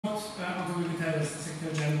Antonio Guterres, the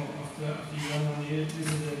Secretary General of the UN, when he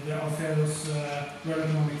visited the Alfredo's World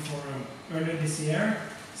Economic Forum earlier this year,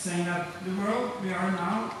 saying that the world we are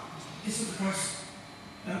now is, of course,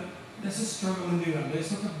 there's a struggle in the UN.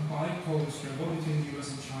 There's not a bipolar struggle between the US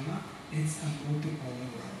and China. It's a multipolar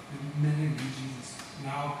world with many regions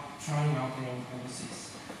now trying out their own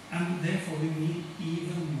policies. And therefore we need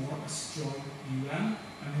even more a strong UN,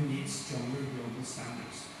 and we need stronger global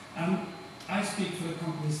standards. I speak for the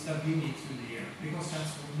companies that we meet through the year, because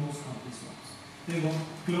that's what most companies want. They want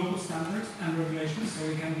global standards and regulations so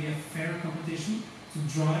it can be a fair competition to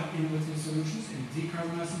drive innovative solutions in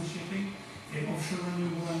decarbonizing shipping, in offshore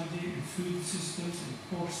renewable energy, in food systems, in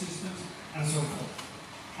port systems, and so forth.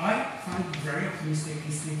 I find it very optimistic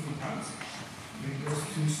listening from private sector. It goes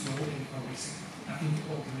too slow in the public sector. I think we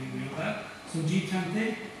all can agree on that. So G20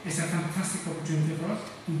 is a fantastic opportunity for us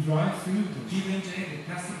to drive through the G20, the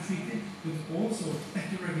plastic treaty, but also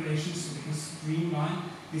better regulations so we can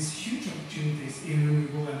streamline these huge opportunities in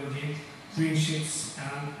renewable energy, green ships,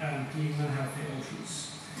 and clean and healthy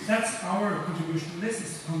oceans. That's our contribution to this,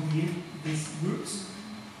 is to convene these groups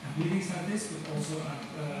at meetings like this, but also at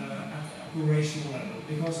operational level,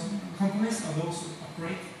 because companies are those who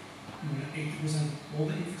operate 80% of all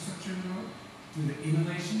the infrastructure in the world, do the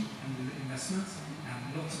innovation and do the investments,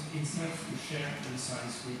 and lots of insights to share with the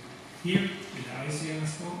science group here, with the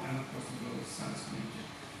ICNSO, and of course the global science community.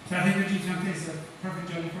 So I think the G20 is a perfect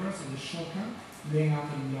journey for us in the short term, laying out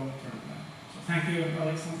a long-term plan. So thank you,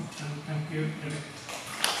 Alex, and thank you, Eric.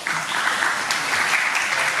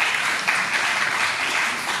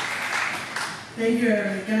 Thank you,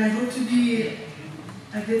 Eric, and I hope to be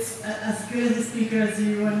a bit as good as a speaker as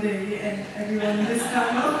you one day, and everyone in this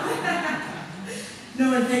panel.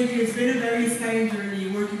 No, and thank you. It's been a very inspiring journey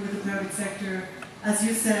working with the private sector. As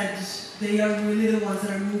you said, they are really the ones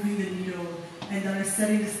that are moving the needle and that are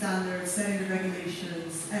setting the standards, setting the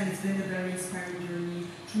regulations, and it's been a very inspiring journey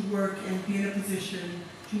to work and be in a position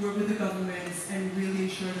to work with the governments and really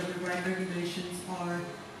ensure that the right regulations are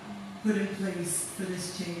put in place for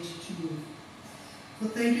this change to move. Well,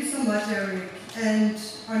 thank you so much, Eric. And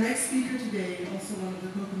our next speaker today, also one of the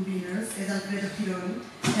co-conveners, is Unveiling,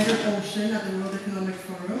 Head of Ocean at the World Economic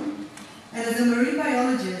Forum. And as a marine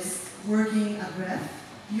biologist working at REF,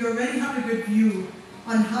 you already have a good view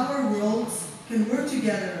on how our worlds can work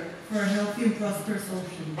together for a healthy and prosperous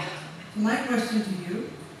ocean. So my question to you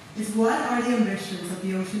is, what are the ambitions of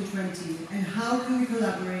the Ocean 20, and how can we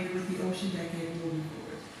collaborate with the Ocean Decade moving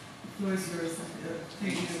forward? The floor is yours.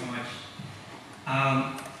 Thank you so much.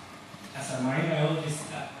 As a marine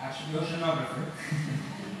biologist, actually oceanographer,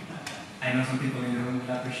 I know some people in the room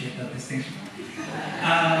will appreciate that distinction,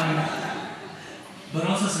 but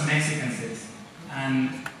also as a Mexican citizen.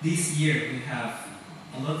 And this year we have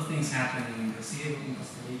a lot of things happening in Brazil, in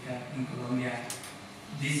Costa Rica, in Colombia.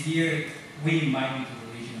 This year we invite you to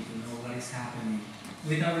the region to know what is happening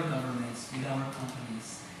with our governments, with our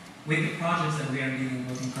companies, with the projects that we are doing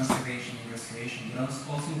both in conservation and restoration, but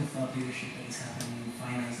also in the thought leadership that is happening in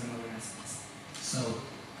finance and other aspects. So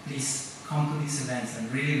please come to these events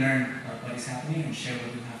and really learn about what is happening and share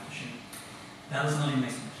what you have to share. That was not in my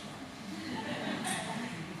speech.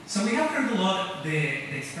 So we have heard a lot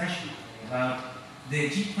the expression about the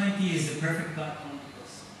G20 is the perfect platform.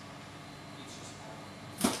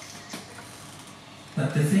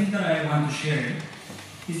 But the thing that I want to share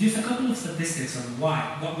is just a couple of statistics on why.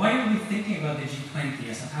 Why are we thinking about the G20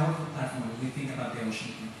 as a powerful platform when we think about the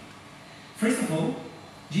Ocean 20? First of all,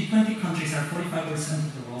 G20 countries are 45%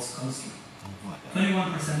 of the world's coastline,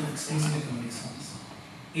 21% of exclusive economic zones,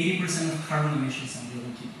 80% of carbon emissions and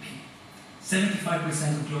global GDP,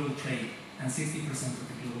 75% of global trade, and 60% of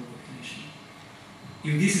the global population.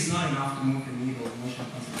 If this is not enough to move the needle of ocean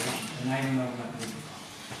conservation, then I don't know what will do.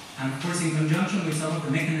 And of course, in conjunction with some of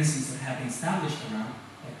the mechanisms that have been established around,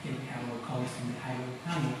 like here we have our colleagues from the high-level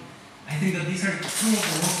panel, I think that these are two of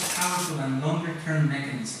the most powerful and longer-term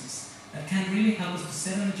mechanisms that can really help us to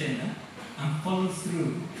set an agenda and follow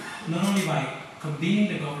through, not only by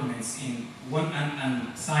convening the governments in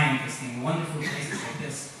and scientists in wonderful places like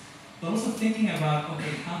this, but also thinking about,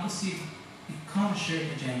 okay, how does it become a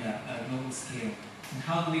shared agenda at a global scale, and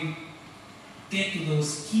how do we get to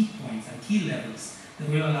those key points and key levels that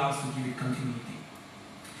will allow us to give it continuity.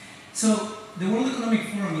 So the World Economic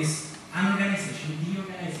Forum is an organization, the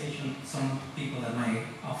organization, some people at my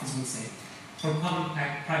office would say, for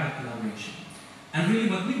public-private collaboration. And really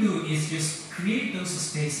what we do is just create those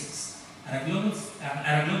spaces at a global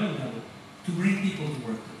level to bring people to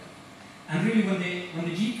work together. And really when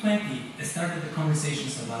the G20 started the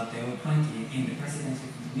conversations about the O20 in the presidency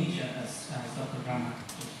of Indonesia, as Dr. Rama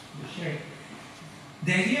just shared,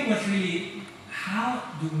 the idea was really, how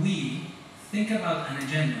do we think about an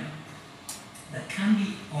agenda that can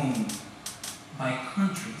be owned by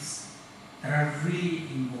countries that are really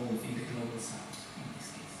involved in the global south in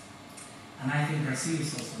this case. And I think Brazil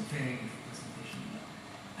is also a very good representation of that.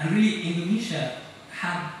 And really, Indonesia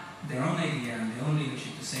had their own idea and their own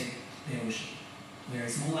leadership to save the ocean. We are a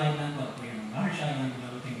small island, but we are a large island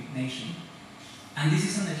developing nation. And this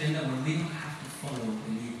is an agenda where we don't have to follow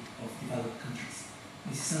the lead of developed countries.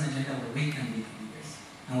 This is an agenda where we can be the leaders,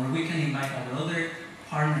 and where we can invite our other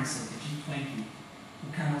partners of the G20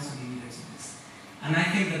 who can also be leaders of this. And I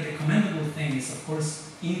think that the commendable thing is, of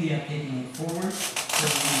course, India taking it forward,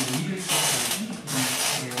 being the leaders declaration,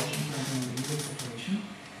 the ocean being the leaders declaration,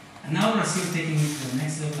 and now Brazil taking it to the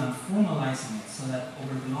next level and formalizing it so that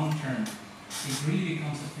over the long term, it really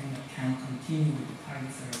becomes a thing that can continue with the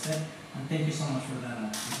targets that are set. And thank you so much for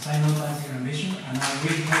that. Because I know that's your ambition, and I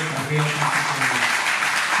really hope that we all can support you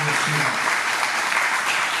to achieve that.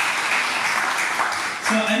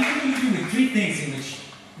 So I'm going to leave you with 3 things in which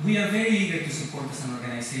we are very eager to support as an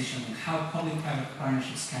organization and how public-private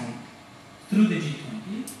partnerships can, through the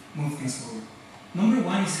G20, move things forward. Number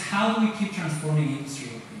 1 is how do we keep transforming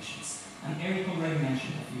industry operations? And Eric already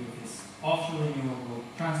mentioned a few of these. Offshore renewable,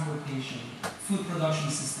 transportation, food production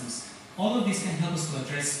systems. All of these can help us to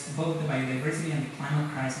address both the biodiversity and the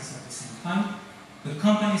climate crisis at the same time, but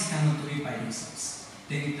companies cannot do it by themselves.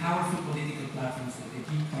 They need powerful political platforms like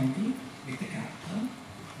the G20, with the capital,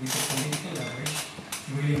 with the political leverage,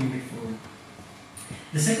 to really move it forward.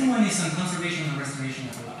 The second one is on conservation and restoration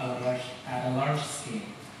at a large scale.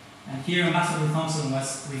 And here Ambassador Thompson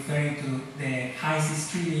was referring to the High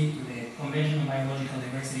Seas Treaty, to the Convention on Biological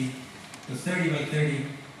Diversity, to 30 by 30.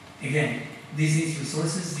 Again, this is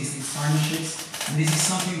resources, this is partnerships, and this is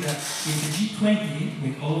something that if the G20,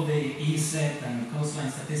 with all the ESET and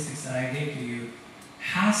coastline statistics that I gave to you,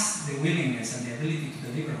 has the willingness and the ability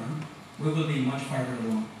to deliver on, we will be much farther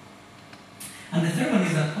along. And the third one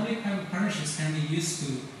is that public-private partnerships can be used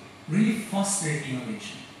to really foster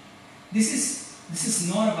innovation. This is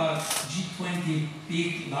not about G20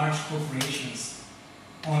 big, large corporations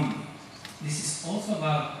only. This is also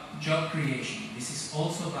about job creation. This is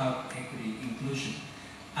also about equity, inclusion.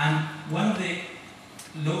 And one of the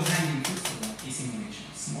low-hanging fruits of that is innovation,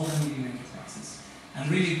 small and medium enterprises. And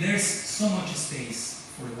really, there's so much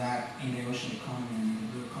space for that in the ocean economy and in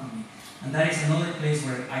the blue economy. And that is another place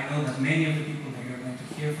where I know that many of the people that you're going to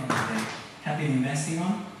hear from today have been investing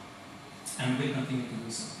on and will continue to do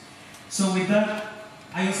so. So with that,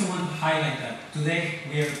 I also want to highlight that today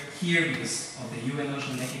we are here because of the UN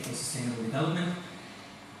Ocean Decade for Sustainable Development.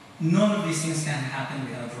 None of these things can happen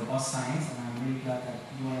without robust science, and I'm really glad that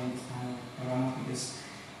you are in this panel, Parama, because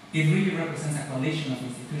it really represents a coalition of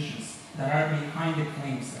institutions that are behind the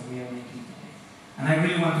claims that we are making today. And I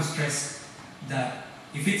really want to stress that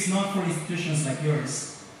if it's not for institutions like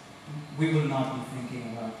yours, we will not be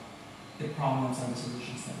thinking about the problems and the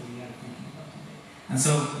solutions that we are thinking about today. And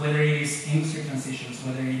so whether it is industry transitions,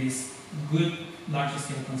 whether it is good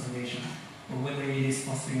large-scale conservation, or whether it is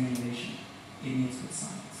fostering innovation, it needs good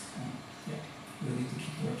science. And yeah, we'll need to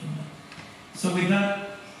keep working on that. So with that,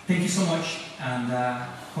 thank you so much, and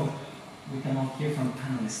hope we can all hear from the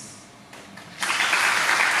panelists.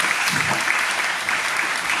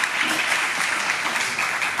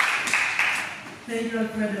 Thank you,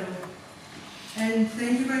 Alfredo. And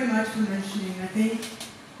thank you very much for mentioning. I think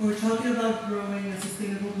when we're talking about growing a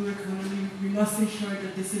sustainable blue economy, we must ensure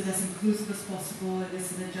that this is as inclusive as possible and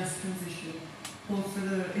this is a just transition, both for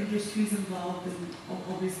the industries involved and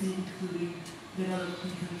obviously including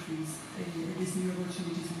developing countries in these new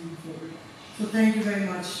opportunities moving forward. So thank you very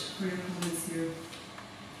much for your comments here.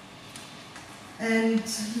 And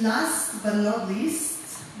last but not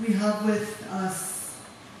least, we have with us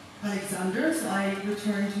Alexander. So I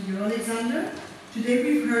return to you, Alexander. Today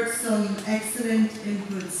we've heard some excellent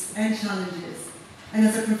inputs and challenges. And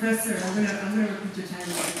as a professor, I'm gonna repeat your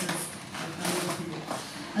title because I'm repeat it.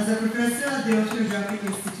 As a professor at the Oceanographic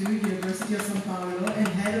Institute, University of São Paulo, and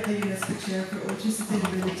head of the UNESCO Chair for Ocean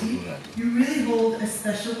Sustainability, you really hold a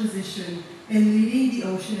special position in leading the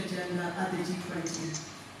ocean agenda at the G20.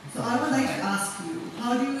 So I would like to ask you,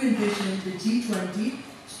 how do you envision the G20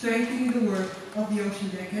 strengthening the work of the Ocean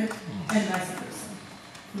Decade and vice versa?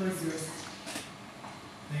 The floor is yours.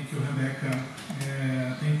 Thank you, Rebecca.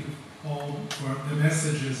 Thank you all for the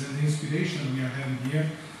messages and the inspiration we are having here,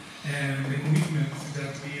 and the commitment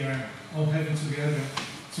that we are all having together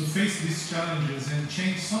to face these challenges and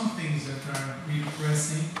change some things that are really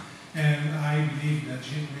pressing. And I believe that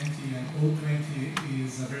G20 and O20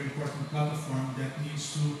 is a very important platform that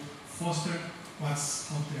needs to foster what's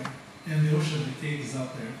out there. and the ocean decay is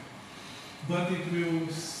out there. But it will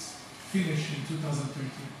finish in 2030.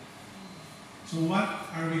 So what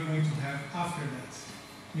are we going to have after that?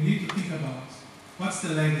 We need to think about what's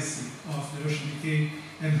the legacy of the ocean decay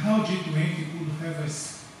and how G20 could have a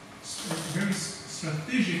very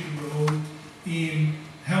strategic role in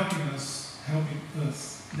helping us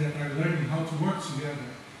that are learning how to work together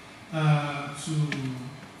to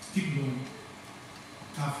keep going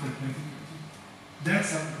after 2030.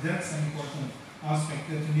 That's an important aspect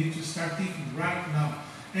that we need to start thinking right now.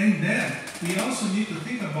 And then we also need to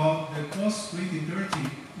think about the post-2030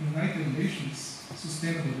 United Nations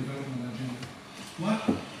Sustainable Development Agenda.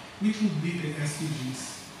 Which would be the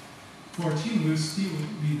SDGs? 14 will still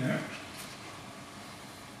be there.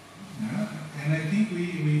 And I think we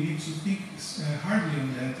need to think hardly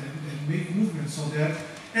on that and make movements so that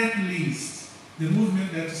at least the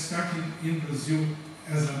movement that started in Brazil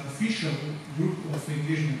as an official group of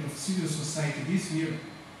engagement of civil society this year,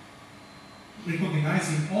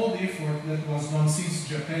 recognizing all the effort that was done since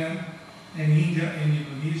Japan and India and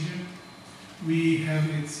Indonesia, we have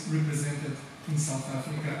it represented in South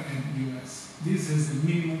Africa and US. This is the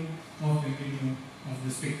minimum of the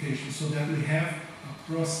expectation, so that we have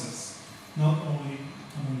a process, not only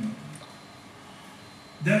a momentum.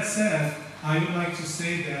 That said, I would like to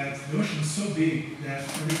say that the ocean is so big that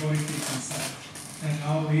everybody fits inside. And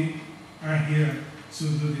now we are here to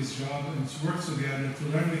do this job and to work together, to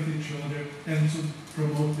learn with each other, and to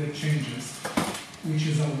promote the changes, which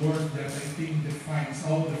is a word that I think defines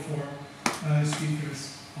all the four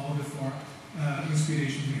speakers, all the four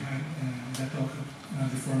inspirations behind that talk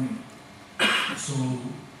before me. So,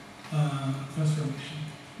 transformation.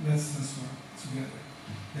 Let's transform together.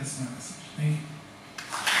 That's my message. Thank you.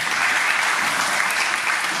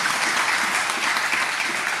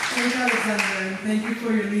 Thank you, Alexander, and thank you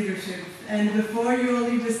for your leadership. And before you all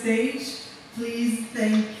leave the stage, please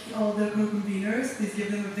thank all the co-conveners. Please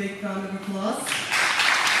give them a big round of applause.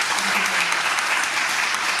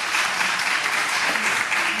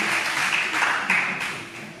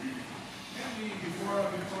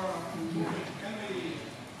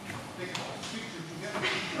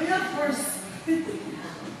 Oh yeah, of course.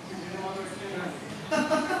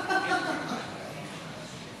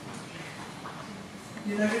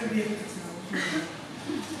 You're not going to be able to tell.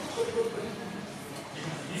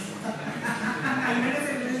 I'm going to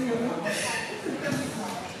say this is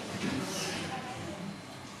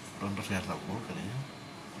Pronto se la boca, ¿eh?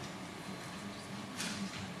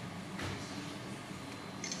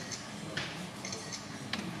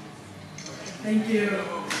 Thank you.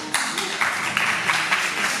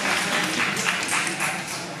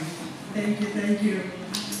 Thank you.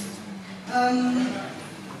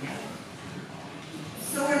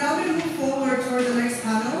 So we're now going to move forward toward the next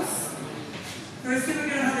panels. Firstly, we're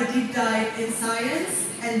going to have a deep dive in science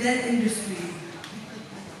and then industry.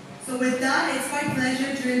 So with that, it's my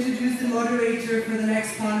pleasure to introduce the moderator for the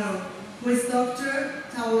next panel, who is Dr.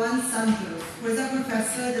 Tawan Santos, who is a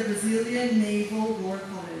professor at the Brazilian Naval War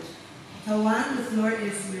College. Tawan, the floor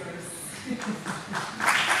is yours.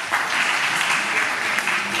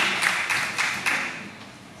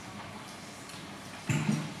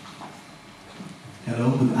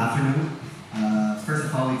 Hello, good afternoon. First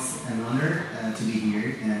of all, it's an honor to be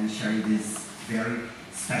here and sharing this very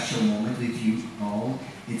special moment with you all.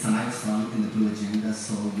 It's a milestone in the Blue Agenda,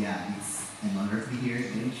 so yeah, it's an honor to be here.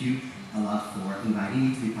 Thank you a lot for inviting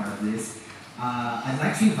me to be part of this. I'd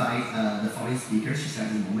like to invite the following speakers to share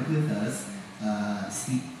this moment with us.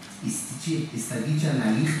 Stavija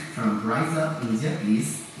Naik from Rise Up India,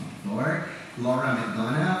 please, or Laura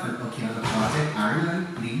McDonough from Oceana Project Ireland,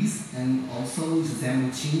 please, and also José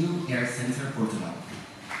Moutinho, Air Center, Portugal.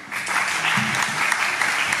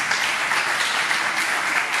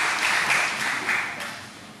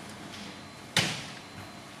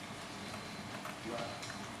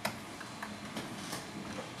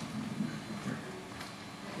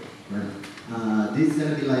 This is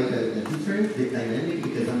going to be like a different dynamic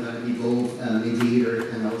because I'm going to be both mediator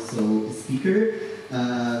and also a speaker.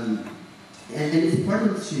 And it's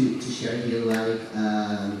important to share here, like,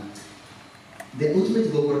 the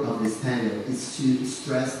ultimate goal of this panel is to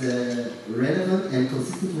stress the relevant and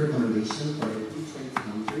consistent recommendation for the G20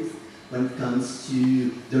 countries when it comes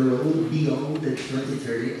to the road beyond the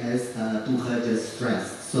 2030 as Tuha just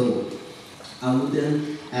stressed. So I would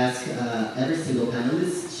then ask every single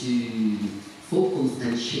panelist to focus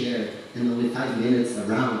and share in only 5 minutes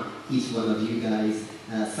around each one of you guys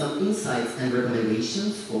some insights and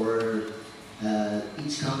recommendations for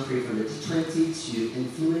each country from the G20 to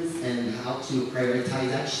influence and how to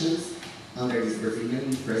prioritize actions under this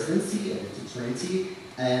Brazilian presidency of the G20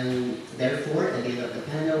 And therefore, at the end of the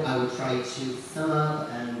panel, I will try to sum up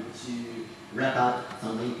and to wrap up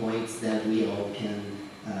some main points that we all can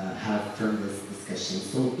have from this discussion.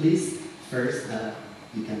 So please, first,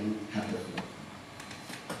 you can have the floor.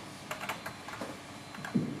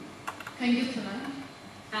 Thank you, Tana.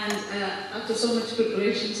 And after so much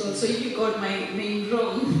preparations also, you got my name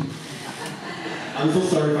wrong. I'm so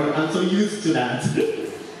sorry, but I'm so used to that.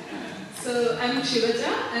 So I'm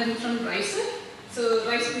Shivaja, I'm from Recerca. So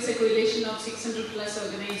Recerca is a coalition of 600 plus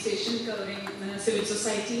organizations covering civil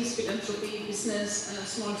societies, philanthropy, business,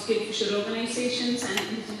 small-scale fisher organizations, and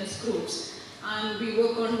indigenous groups. And we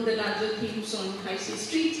work on the larger themes on high seas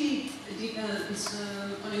treaty,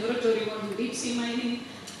 on Auditorium on deep sea mining,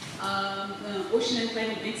 ocean and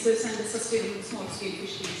climate nexus, and the sustainable small-scale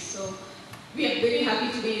fisheries. So we are very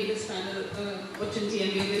happy to be in this panel opportunity,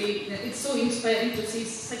 and it's so inspiring to see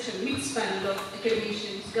such a mixed panel of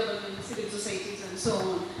academicians, government, civil societies, and so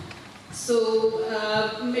on. So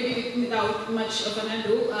maybe without much of an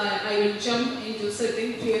ado, I will jump into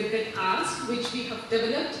certain clear-cut asks which we have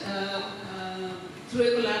developed through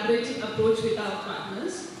a collaborative approach with our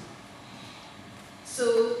partners.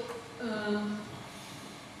 So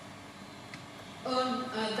on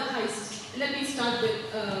the high seas, let me start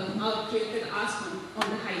with our clear-cut ask on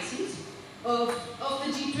the high seas. Of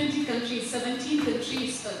the G20 countries, 13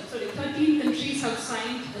 countries have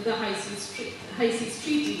signed the high seas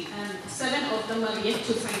treaty, and 7 of them are yet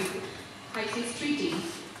to sign the high seas treaty.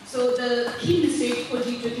 So the key message for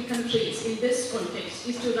G20 countries in this context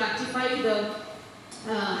is to ratify the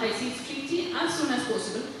high seas treaty as soon as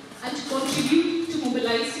possible and to contribute to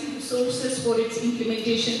mobilizing resources for its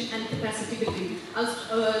implementation and capacity building. As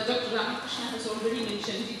Dr. Ramakrishna has already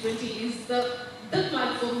mentioned, G20 is the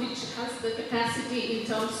platform which has the capacity in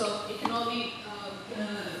terms of economic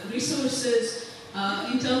resources,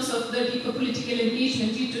 in terms of the deeper political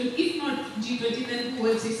engagement. G20, if not G20, then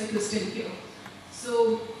who else is a Christian here?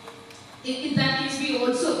 So in that case, we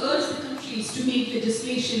also urge the countries to make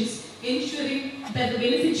legislations ensuring that the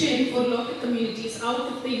benefit sharing for local communities out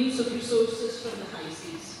of the use of resources from the high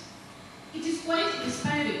seas. It is quite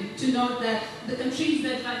inspiring to note that the countries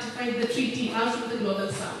that ratified the treaty are from the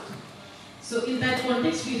global south. So in that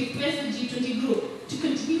context, we request the G20 group to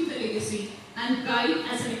continue the legacy and guide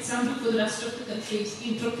as an example for the rest of the countries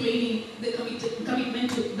in proclaiming the commitment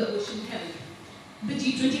to the ocean health. The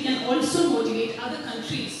G20 can also motivate other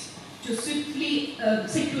countries to swiftly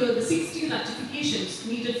secure the 60 ratifications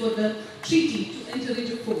needed for the treaty to enter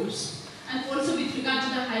into force. And also with regard to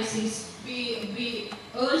the high seas, we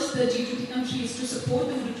urge the G20 countries to support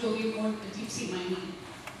the moratorium on deep sea mining.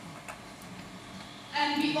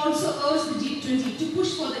 And we also urge the G20 to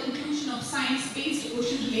push for the inclusion of science-based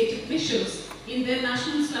ocean-related measures in their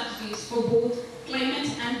national strategies for both climate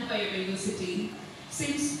and biodiversity.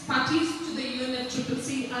 Since parties to the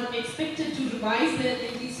UNFCCC are expected to revise their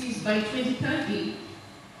NDCs by 2030,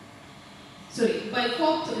 by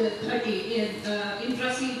COP30 in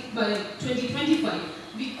Brazil by 2025,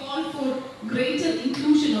 we call for greater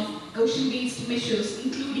inclusion of ocean-based measures,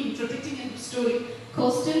 including protecting and restoring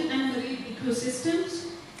coastal and marine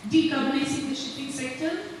ecosystems, decarbonizing the shipping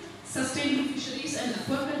sector, sustainable fisheries and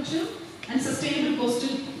aquaculture, and sustainable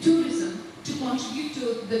coastal tourism to contribute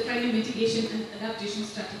to the climate mitigation and adaptation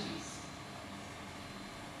strategies.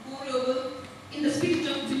 Moreover, in the spirit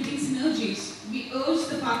of building synergies, we urge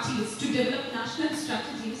the parties to develop national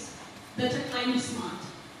strategies that are climate smart,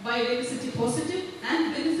 biodiversity positive,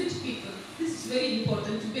 and benefit people. This is very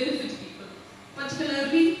important, to benefit people,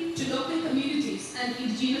 particularly to local communities and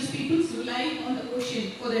indigenous peoples relying on the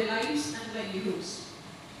ocean for their lives and livelihoods.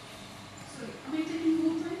 Sorry, am I taking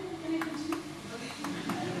more time? Can I continue?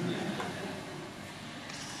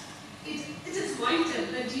 It is vital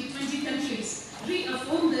that G20 countries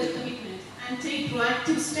reaffirm their commitment and take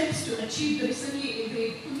proactive steps to achieve the recently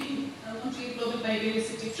agreed Montreal Global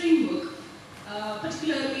Biodiversity Framework,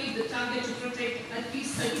 particularly the target to protect at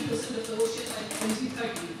least 30% of the ocean by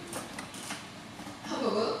 2030.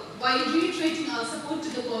 However, while reiterating our support to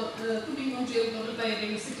the Montreal Global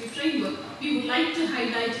Biodiversity Framework, we would like to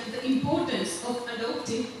highlight the importance of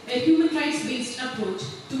adopting a human rights-based approach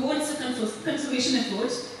towards the conservation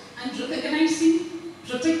efforts and recognizing,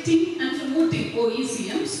 protecting, and promoting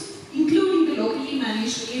OECMs, including the locally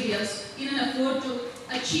managed areas, in an effort to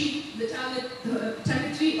achieve the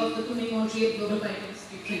targetry of the Montreal Global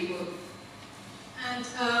Biodiversity Framework. And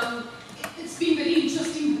it's been very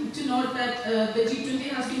interesting to note that the G20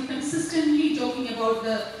 has been consistently talking about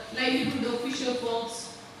the livelihood of fisher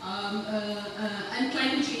folks and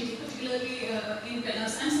climate change, particularly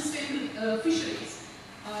and sustainable fisheries.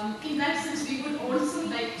 In that sense, we would also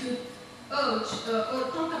like to urge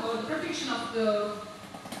or talk about the protection of the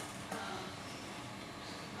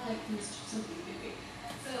I missed something maybe.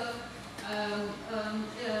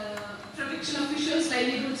 Protection of fishers'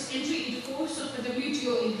 livelihoods, entry into course of the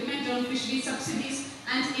WTO agreement on fishery subsidies,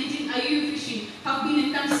 and ending IUU fishing have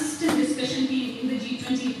been a consistent discussion theme in the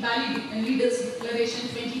G20 Bali Leaders Declaration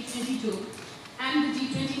 2022 and the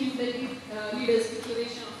G20 New Delhi Leaders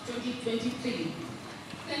Declaration of 2023.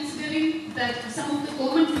 Considering that some of the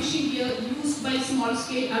common fishing gear used by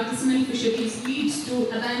small-scale artisanal fisheries leads to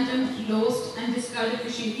abandoned, lost, and discarded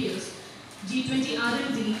fishing gears, G20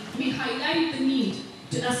 R&D may highlight the need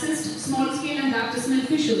to assist small-scale and artisanal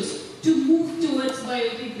fishers to move towards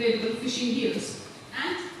biodegradable fishing gears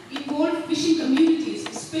and involve fishing communities,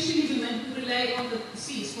 especially women who rely on the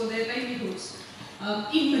seas for their livelihoods,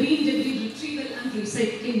 in marine debris retrieval and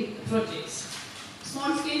recycling projects.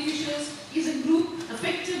 Small-scale fishers is a group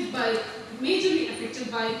majorly affected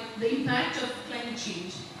by the impact of climate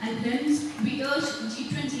change, and hence we urge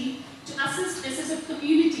G20 to assist SSF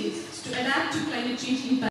communities to adapt to climate change impact.